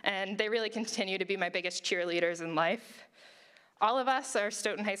ceremony, and they really continue to be my biggest cheerleaders in life. All of us are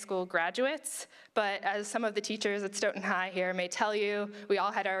Stoughton High School graduates, but as some of the teachers at Stoughton High here may tell you, we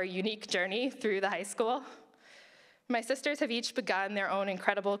all had our unique journey through the high school. My sisters have each begun their own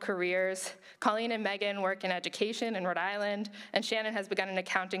incredible careers. Colleen and Megan work in education in Rhode Island, and Shannon has begun an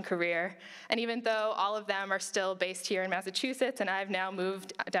accounting career. And even though all of them are still based here in Massachusetts, and I've now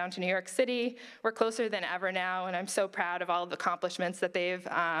moved down to New York City, we're closer than ever now, and I'm so proud of all of the accomplishments that they've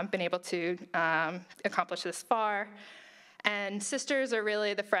been able to accomplish this far. And sisters are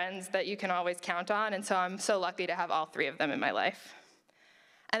really the friends that you can always count on, and so I'm so lucky to have all three of them in my life.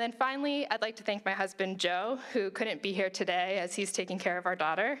 And then finally, I'd like to thank my husband, Joe, who couldn't be here today as he's taking care of our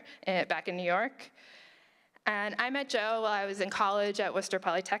daughter back in New York. And I met Joe while I was in college at Worcester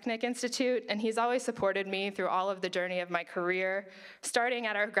Polytechnic Institute, and he's always supported me through all of the journey of my career, starting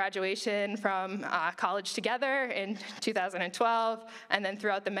at our graduation from college together in 2012, and then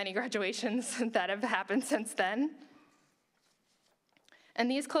throughout the many graduations that have happened since then. And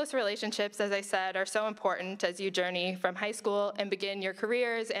these close relationships, as I said, are so important as you journey from high school and begin your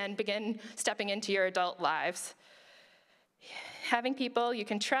careers and begin stepping into your adult lives. Having people you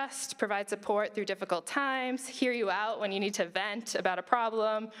can trust, provide support through difficult times, hear you out when you need to vent about a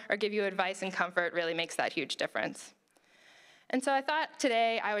problem, or give you advice and comfort really makes that huge difference. And so I thought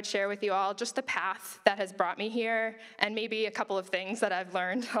today I would share with you all just the path that has brought me here and maybe a couple of things that I've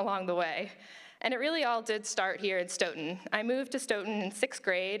learned along the way. And it really all did start here in Stoughton. I moved to Stoughton in 6th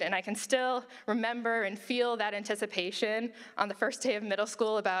grade, and I can still remember and feel that anticipation on the first day of middle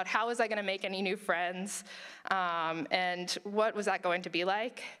school about how was I gonna make any new friends, and what was that going to be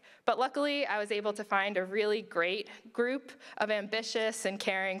like. But luckily, I was able to find a really great group of ambitious and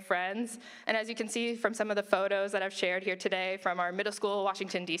caring friends. And as you can see from some of the photos that I've shared here today from our middle school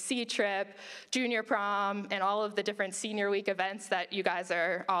Washington, D.C. trip, junior prom, and all of the different senior week events that you guys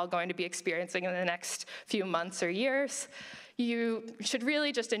are all going to be experiencing in the next few months or years, you should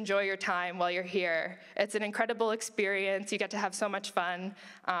really just enjoy your time while you're here. It's an incredible experience. You get to have so much fun.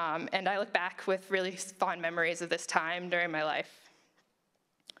 And I look back with really fond memories of this time during my life.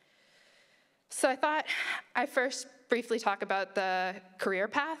 So I thought I'd first briefly talk about the career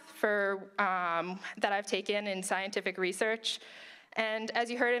path that I've taken in scientific research. And as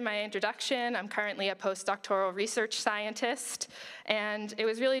you heard in my introduction, I'm currently a postdoctoral research scientist. And it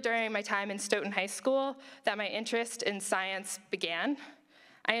was really during my time in Stoughton High School that my interest in science began.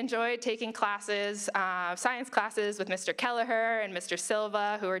 I enjoyed taking classes, science classes with Mr. Kelleher and Mr.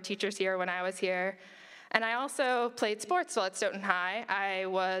 Silva, who were teachers here when I was here. And I also played sports while at Stoughton High. I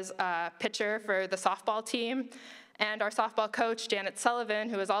was a pitcher for the softball team. And our softball coach, Janet Sullivan,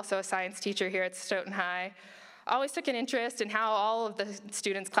 who was also a science teacher here at Stoughton High, always took an interest in how all of the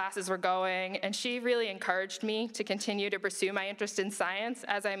students' classes were going, and she really encouraged me to continue to pursue my interest in science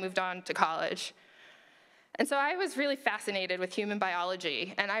as I moved on to college. And so I was really fascinated with human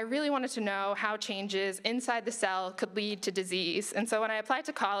biology, and I really wanted to know how changes inside the cell could lead to disease. And so when I applied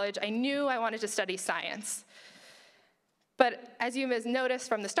to college, I knew I wanted to study science. But as you may have noticed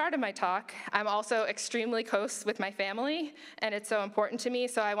from the start of my talk, I'm also extremely close with my family, and it's so important to me,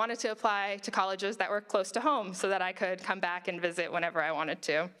 so I wanted to apply to colleges that were close to home so that I could come back and visit whenever I wanted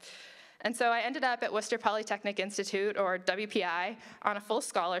to. And so I ended up at Worcester Polytechnic Institute, or WPI, on a full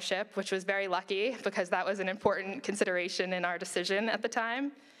scholarship, which was very lucky because that was an important consideration in our decision at the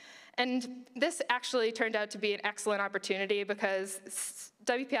time. And this actually turned out to be an excellent opportunity because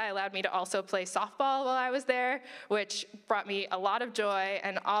WPI allowed me to also play softball while I was there, which brought me a lot of joy,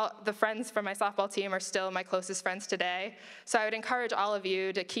 and all the friends from my softball team are still my closest friends today. So I would encourage all of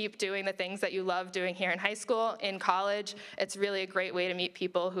you to keep doing the things that you love doing here in high school, in college. It's really a great way to meet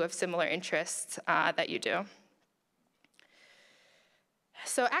people who have similar interests that you do.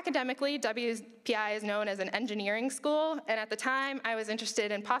 So academically, WPI is known as an engineering school, and at the time, I was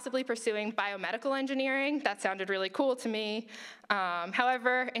interested in possibly pursuing biomedical engineering. That sounded really cool to me.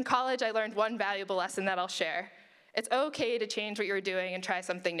 However, in college, I learned one valuable lesson that I'll share. It's okay to change what you're doing and try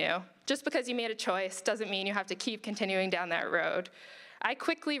something new. Just because you made a choice doesn't mean you have to keep continuing down that road. I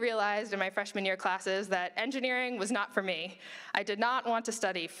quickly realized in my freshman year classes that engineering was not for me. I did not want to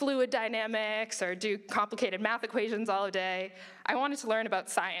study fluid dynamics or do complicated math equations all day. I wanted to learn about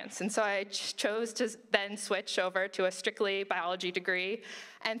science, and so I chose to then switch over to a strictly biology degree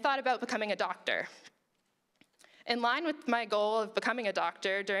and thought about becoming a doctor. In line with my goal of becoming a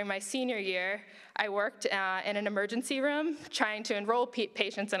doctor, during my senior year, I worked in an emergency room trying to enroll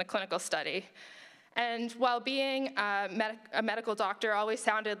patients in a clinical study. And while being a medical doctor always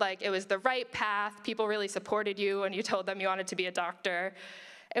sounded like it was the right path, people really supported you when you told them you wanted to be a doctor,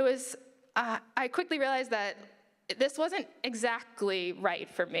 I quickly realized that this wasn't exactly right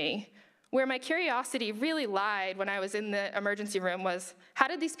for me. Where my curiosity really lied when I was in the emergency room was, how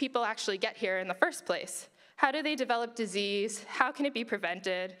did these people actually get here in the first place? How do they develop disease? How can it be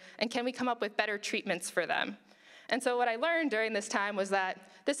prevented? And can we come up with better treatments for them? And so what I learned during this time was that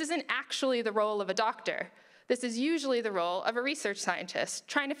this isn't actually the role of a doctor. This is usually the role of a research scientist,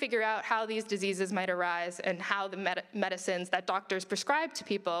 trying to figure out how these diseases might arise and how the medicines that doctors prescribe to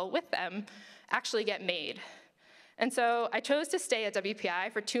people with them actually get made. And so I chose to stay at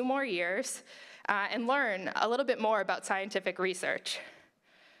WPI for 2 more years and learn a little bit more about scientific research.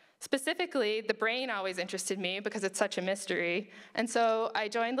 Specifically, the brain always interested me because it's such a mystery, and so I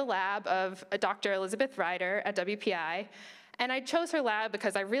joined the lab of Dr. Elizabeth Ryder at WPI, and I chose her lab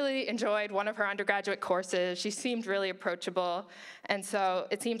because I really enjoyed one of her undergraduate courses. She seemed really approachable, and so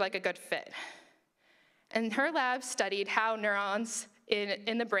it seemed like a good fit. And her lab studied how neurons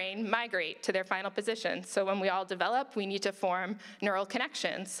in the brain migrate to their final position. So when we all develop, we need to form neural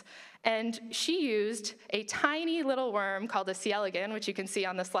connections. And she used a tiny little worm called a C. elegans, which you can see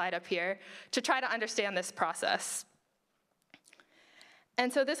on the slide up here, to try to understand this process.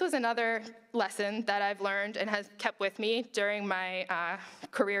 And so this was another lesson that I've learned and has kept with me during my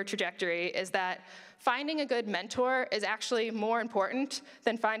career trajectory, is that finding a good mentor is actually more important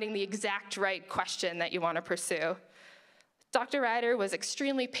than finding the exact right question that you want to pursue. Dr. Ryder was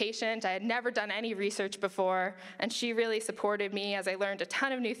extremely patient. I had never done any research before, and she really supported me as I learned a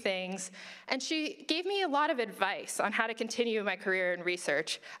ton of new things. And she gave me a lot of advice on how to continue my career in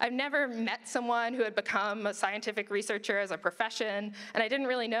research. I've never met someone who had become a scientific researcher as a profession, and I didn't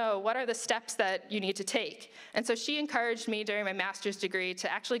really know what are the steps that you need to take. And so she encouraged me during my master's degree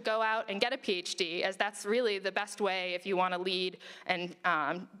to actually go out and get a PhD, as that's really the best way if you want to lead and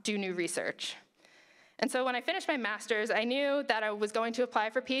do new research. And so when I finished my master's, I knew that I was going to apply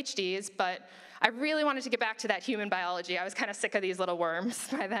for PhDs, but I really wanted to get back to that human biology. I was kind of sick of these little worms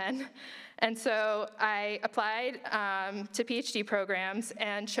by then. And so I applied to PhD programs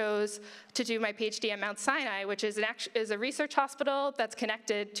and chose to do my PhD at Mount Sinai, which is a research hospital that's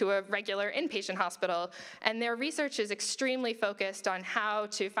connected to a regular inpatient hospital. And their research is extremely focused on how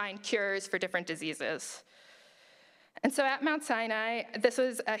to find cures for different diseases. And so at Mount Sinai, this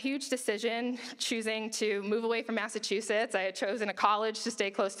was a huge decision, choosing to move away from Massachusetts. I had chosen a college to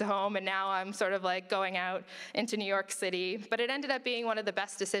stay close to home, and now I'm sort of like going out into New York City. But it ended up being one of the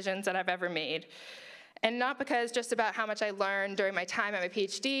best decisions that I've ever made. And not because just about how much I learned during my time at my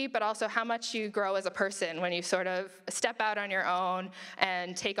PhD, but also how much you grow as a person when you sort of step out on your own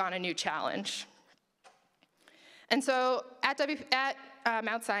and take on a new challenge. And so at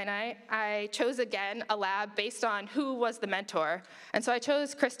Mount Sinai, I chose again a lab based on who was the mentor. And so I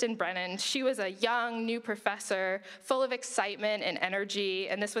chose Kristen Brennan. She was a young, new professor, full of excitement and energy,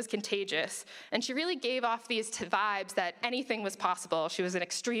 and this was contagious. And she really gave off these vibes that anything was possible. She was an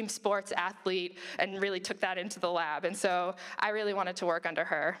extreme sports athlete and really took that into the lab. And so I really wanted to work under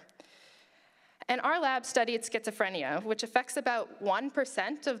her. And our lab studied schizophrenia, which affects about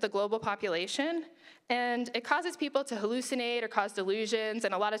 1% of the global population. And it causes people to hallucinate or cause delusions,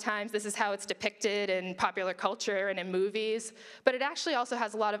 and a lot of times this is how it's depicted in popular culture and in movies. But it actually also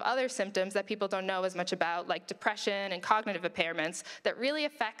has a lot of other symptoms that people don't know as much about, like depression and cognitive impairments, that really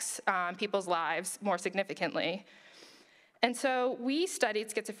affects people's lives more significantly. And so we studied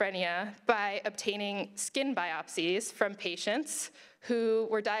schizophrenia by obtaining skin biopsies from patients who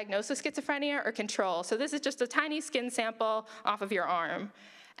were diagnosed with schizophrenia or control. So this is just a tiny skin sample off of your arm.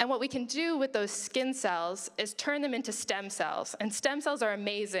 And what we can do with those skin cells is turn them into stem cells. And stem cells are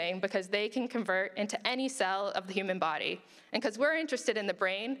amazing because they can convert into any cell of the human body. And because we're interested in the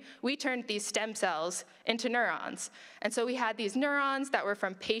brain, we turned these stem cells into neurons. And so we had these neurons that were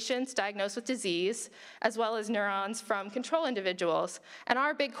from patients diagnosed with disease, as well as neurons from control individuals. And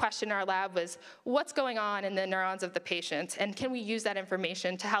our big question in our lab was, what's going on in the neurons of the patients? And can we use that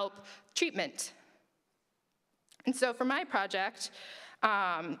information to help treatment? And so for my project,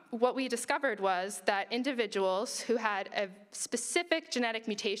 what we discovered was that individuals who had a specific genetic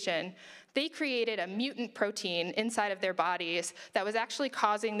mutation, they created a mutant protein inside of their bodies that was actually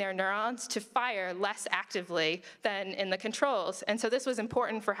causing their neurons to fire less actively than in the controls. And so this was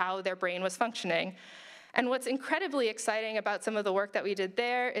important for how their brain was functioning. And what's incredibly exciting about some of the work that we did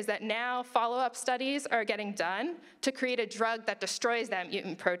there is that now follow-up studies are getting done to create a drug that destroys that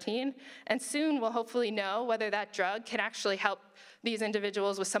mutant protein. And soon we'll hopefully know whether that drug can actually help these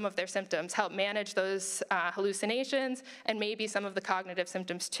individuals with some of their symptoms, help manage those hallucinations and maybe some of the cognitive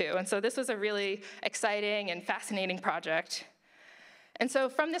symptoms too. And so this was a really exciting and fascinating project. And so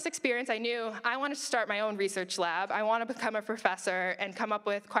from this experience, I knew I wanted to start my own research lab. I want to become a professor and come up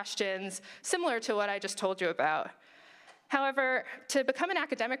with questions similar to what I just told you about. However, to become an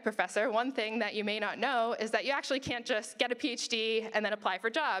academic professor, one thing that you may not know is that you actually can't just get a PhD and then apply for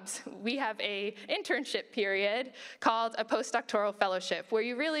jobs. We have an internship period called a postdoctoral fellowship, where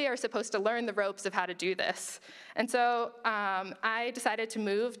you really are supposed to learn the ropes of how to do this. And so I decided to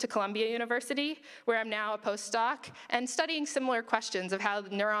move to Columbia University, where I'm now a postdoc, and studying similar questions of how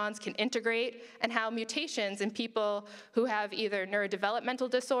neurons can integrate and how mutations in people who have either neurodevelopmental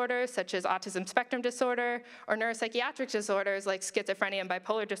disorders, such as autism spectrum disorder, or neuropsychiatric disorders like schizophrenia and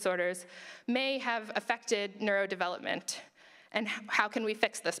bipolar disorders, may have affected neurodevelopment. And how can we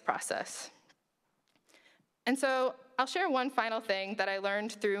fix this process? And so I'll share one final thing that I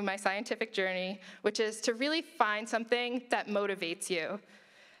learned through my scientific journey, which is to really find something that motivates you.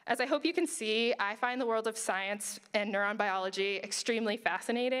 As I hope you can see, I find the world of science and neuron biology extremely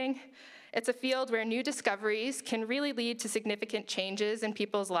fascinating. It's a field where new discoveries can really lead to significant changes in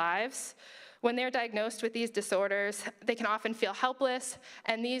people's lives. When they're diagnosed with these disorders, they can often feel helpless,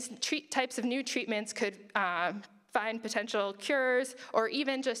 and these types of new treatments could find potential cures or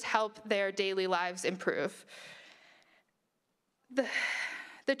even just help their daily lives improve.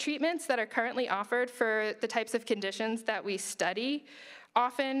 The treatments that are currently offered for the types of conditions that we study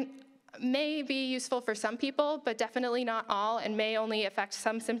often may be useful for some people, but definitely not all, and may only affect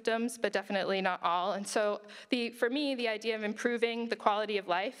some symptoms, but definitely not all. And so for me, the idea of improving the quality of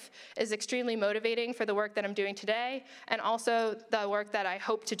life is extremely motivating for the work that I'm doing today, and also the work that I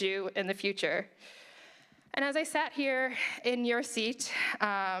hope to do in the future. And as I sat here in your seat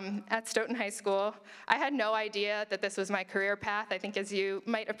at Stoughton High School, I had no idea that this was my career path. I think, as you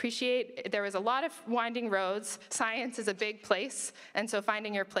might appreciate, there was a lot of winding roads. Science is a big place, and so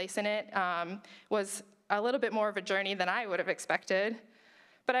finding your place in it was a little bit more of a journey than I would have expected.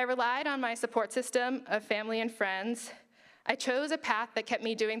 But I relied on my support system of family and friends. I chose a path that kept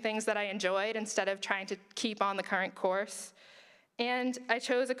me doing things that I enjoyed instead of trying to keep on the current course. And I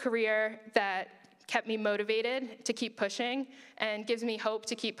chose a career that kept me motivated to keep pushing and gives me hope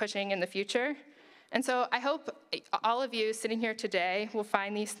to keep pushing in the future. And so I hope all of you sitting here today will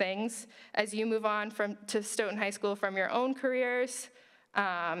find these things as you move on to Stoughton High School from your own careers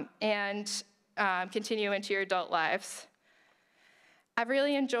and continue into your adult lives. I've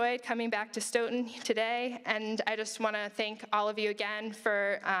really enjoyed coming back to Stoughton today, and I just want to thank all of you again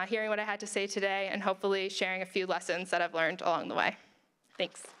for hearing what I had to say today and hopefully sharing a few lessons that I've learned along the way.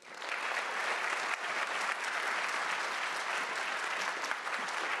 Thanks.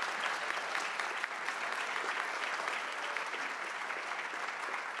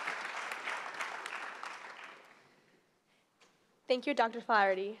 Thank you, Dr.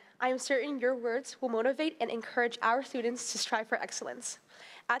 Flaherty. I am certain your words will motivate and encourage our students to strive for excellence.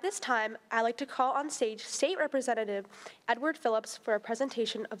 At this time, I'd like to call on stage State Representative Edward Phillips for a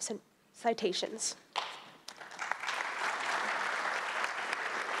presentation of citations.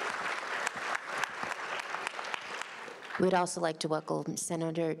 We'd also like to welcome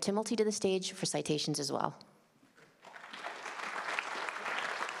Senator Timilty to the stage for citations as well.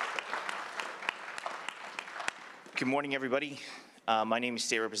 Good morning, everybody. My name is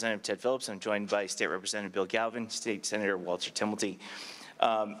State Representative Ted Phillips. I'm joined by State Representative Bill Galvin, State Senator Walter Timilty.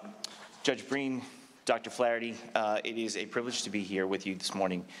 Judge BREEN, Dr. Flaherty, it is a privilege to be here with you this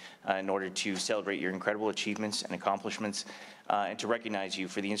morning in order to celebrate your incredible achievements and accomplishments and to recognize you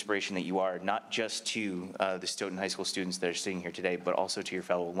for the inspiration that you are, not just to the Stoughton High School students that are sitting here today, but also to your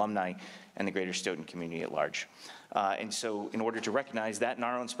fellow alumni and the greater Stoughton community at large. And so in order to recognize that in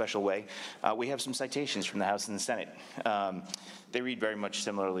our own special way, we have some citations from the House and the Senate. They read very much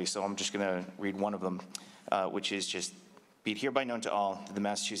similarly, so I'm just going to read one of them, which is just, "Be it hereby known to all that the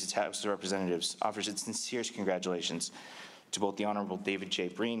Massachusetts House of Representatives offers its sincerest congratulations to both the Honorable David J.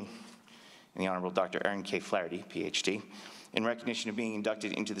 BREEN and the Honorable Dr. ERIN K. Flaherty, PhD, in recognition of being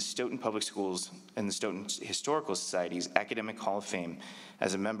inducted into the Stoughton Public Schools and the Stoughton Historical Society's Academic Hall of Fame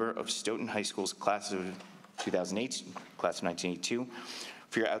as a member of Stoughton High School's class of 2008, class of 1982,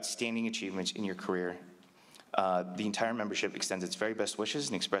 for your outstanding achievements in your career. The entire membership extends its very best wishes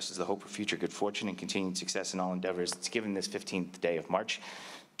and expresses the hope of future good fortune and continued success in all endeavors. It's given this 15th day of March,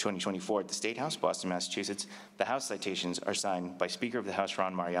 2024 at the State House, Boston, Massachusetts. The House citations are signed by Speaker of the House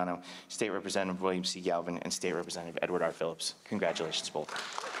Ron Mariano, State Representative William C. Galvin, and State Representative Edward R. Phillips. Congratulations, both.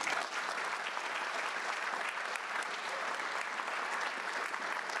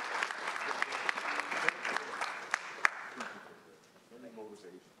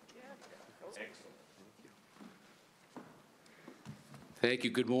 Thank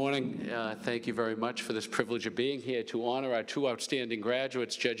you. Good morning. Thank you very much for this privilege of being here to honor our two outstanding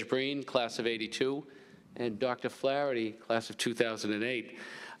graduates, Judge BREEN, class of '82, and Dr. Flaherty, class of 2008.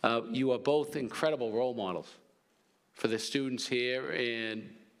 You are both incredible role models for the students here, and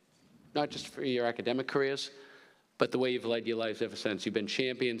not just for your academic careers, but the way you've led your lives ever since. You've been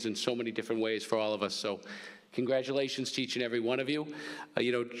champions in so many different ways for all of us. So congratulations to each and every one of you.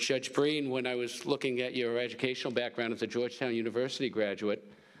 You know, Judge BREEN, when I was looking at your educational background as a Georgetown University graduate,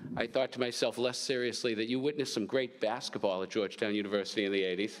 I thought to myself less seriously that you witnessed some great basketball at Georgetown University in the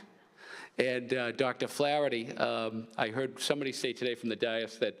 80s. And Dr. Flaherty, I heard somebody say today from the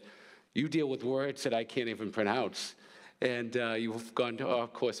dais that you deal with words that I can't even pronounce. And you've gone to,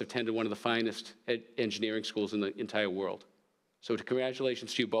 of course, attended one of the finest engineering schools in the entire world. So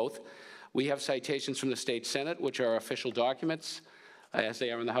congratulations to you both. We have citations from the State Senate, which are official documents, as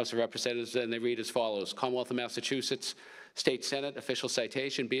they are in the House of Representatives, and they read as follows. Commonwealth of Massachusetts State Senate, official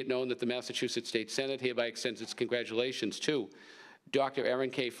citation. Be it known that the Massachusetts State Senate hereby extends its congratulations to Dr. ERIN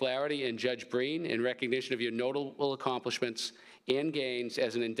K. Flaherty and Judge BREEN in recognition of your notable accomplishments and gains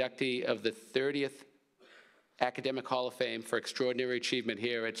as an inductee of the 30th Academic Hall of Fame for extraordinary achievement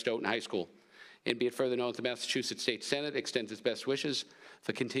here at Stoughton High School. And be it further known that the Massachusetts State Senate extends its best wishes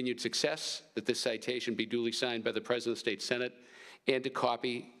for continued success, that this citation be duly signed by the President of the State Senate, and a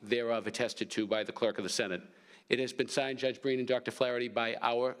copy thereof attested to by the Clerk of the Senate. It has been signed, Judge BREEN and Dr. Flaherty, by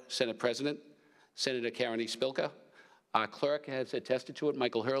our Senate President, Senator Karen E. Spilka. Our clerk has attested to it,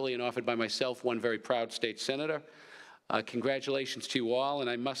 Michael Hurley, and offered by myself, one very proud state senator. Congratulations to you all, and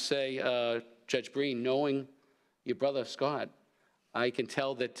I must say, Judge BREEN, knowing your brother Scott, I can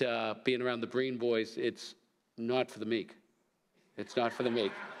tell that being around the BREEN boys, it's not for the meek. It's not for the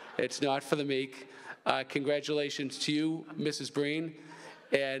meek. It's not for the meek. Congratulations to you, Mrs. BREEN,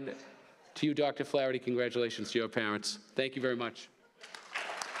 and to you, Dr. Flaherty, congratulations to your parents. Thank you very much.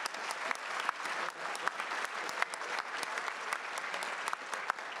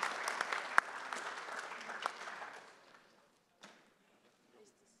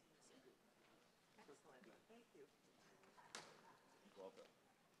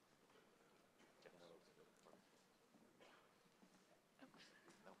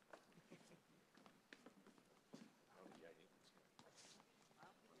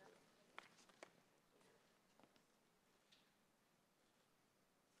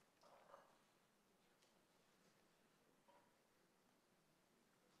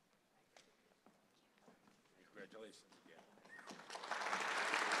 Congratulations again.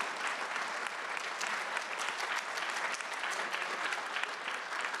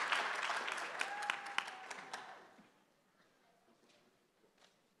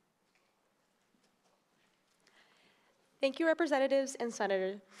 Thank you, representatives and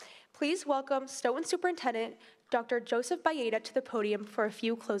senators. Please welcome Stoughton Superintendent Dr. Joseph Baeta to the podium for a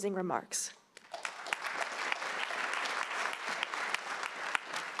few closing remarks.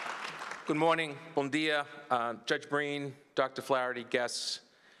 Good morning, bon dia, Judge Breen, Dr. Flaherty, guests,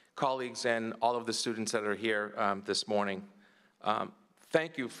 colleagues, and all of the students that are here this morning.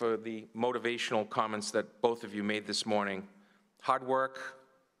 Thank you for the motivational comments that both of you made this morning. Hard work,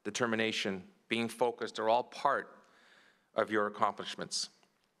 determination, being focused are all part of your accomplishments.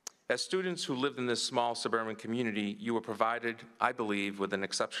 As students who lived in this small suburban community, you were provided, I believe, with an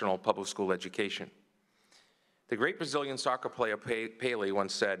exceptional public school education. The great Brazilian soccer player Pelé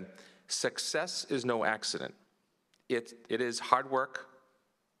once said, "Success is no accident. It is hard work,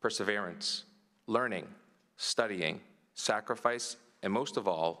 perseverance, learning, studying, sacrifice, and most of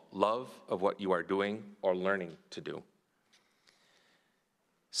all, love of what you are doing or learning to do."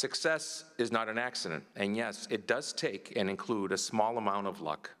 Success is not an accident, and yes, it does take and include a small amount of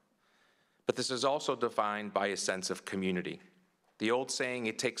luck. But this is also defined by a sense of community. The old saying,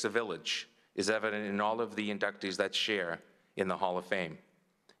 "It takes a village," is evident in all of the inductees that share in the Hall of Fame.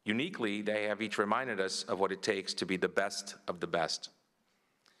 Uniquely, they have each reminded us of what it takes to be the best of the best.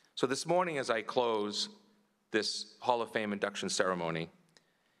 So this morning, as I close this Hall of Fame induction ceremony,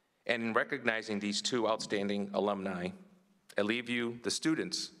 and in recognizing these two outstanding alumni, I leave you, the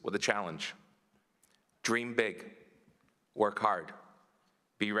students, with a challenge. Dream big, work hard,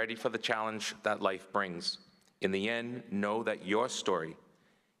 be ready for the challenge that life brings. In the end, know that your story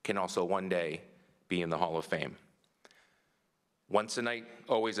can also one day be in the Hall of Fame. Once a night,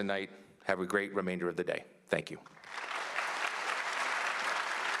 always a night. Have a great remainder of the day. Thank you.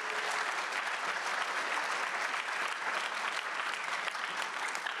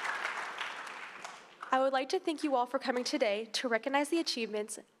 I would like to thank you all for coming today to recognize the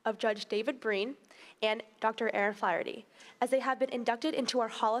achievements of Judge David Breen and Dr. ERIN Flaherty, as they have been inducted into our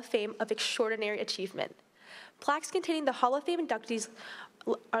Hall of Fame of Extraordinary Achievement. Plaques containing the Hall of Fame inductees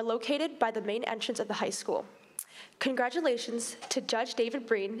are located by the main entrance of the high school. Congratulations to Judge David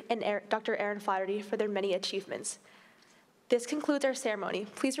Breen and Dr. ERIN Flaherty for their many achievements. This concludes our ceremony.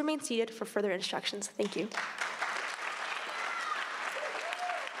 Please remain seated for further instructions. Thank you.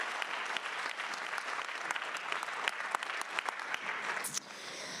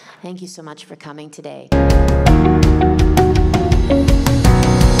 Thank you so much for coming today.